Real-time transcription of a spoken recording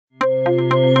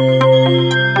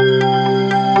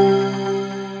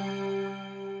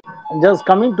Just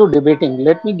coming to debating,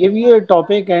 let me give you a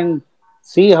topic and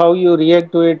see how you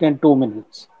react to it in 2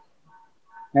 minutes.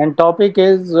 And topic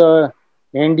is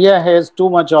India has too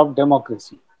much of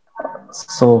democracy.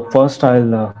 So first,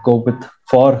 I'll go with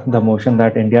for the motion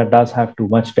that India does have too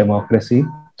much democracy.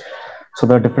 So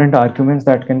the different arguments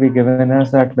that can be given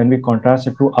is that when we contrast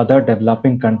it to other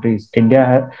developing countries,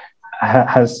 India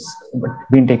has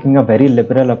been taking a very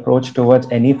liberal approach towards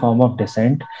any form of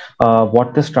dissent.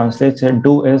 What this translates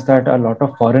into is that a lot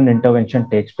of foreign intervention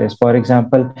takes place. For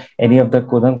example, any of the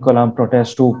Kudankulam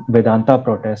protests to Vedanta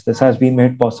protests, this has been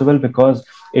made possible because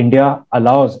India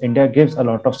gives a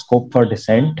lot of scope for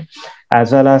dissent,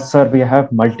 as well as, sir, we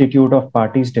have multitude of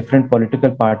parties, different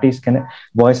political parties can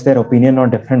voice their opinion on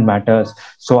different matters.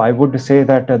 So I would say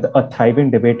that a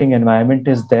thriving debating environment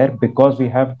is there because we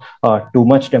have too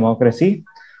much democracy.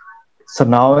 So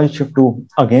now I'll shift to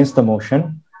against the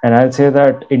motion. And I'll say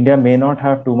that India may not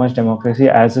have too much democracy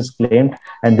as is claimed.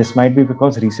 And this might be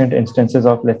because recent instances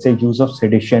of, let's say, use of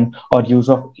sedition or use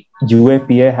of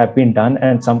UAPA have been done.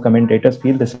 And some commentators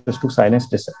feel this is to silence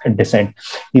dissent.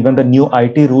 Even the new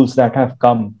IT rules that have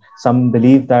come, some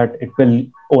believe that it will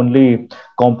only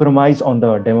compromise on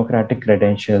the democratic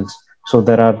credentials. So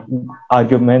there are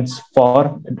arguments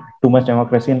for too much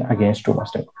democracy and against too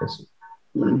much democracy.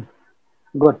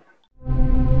 Good.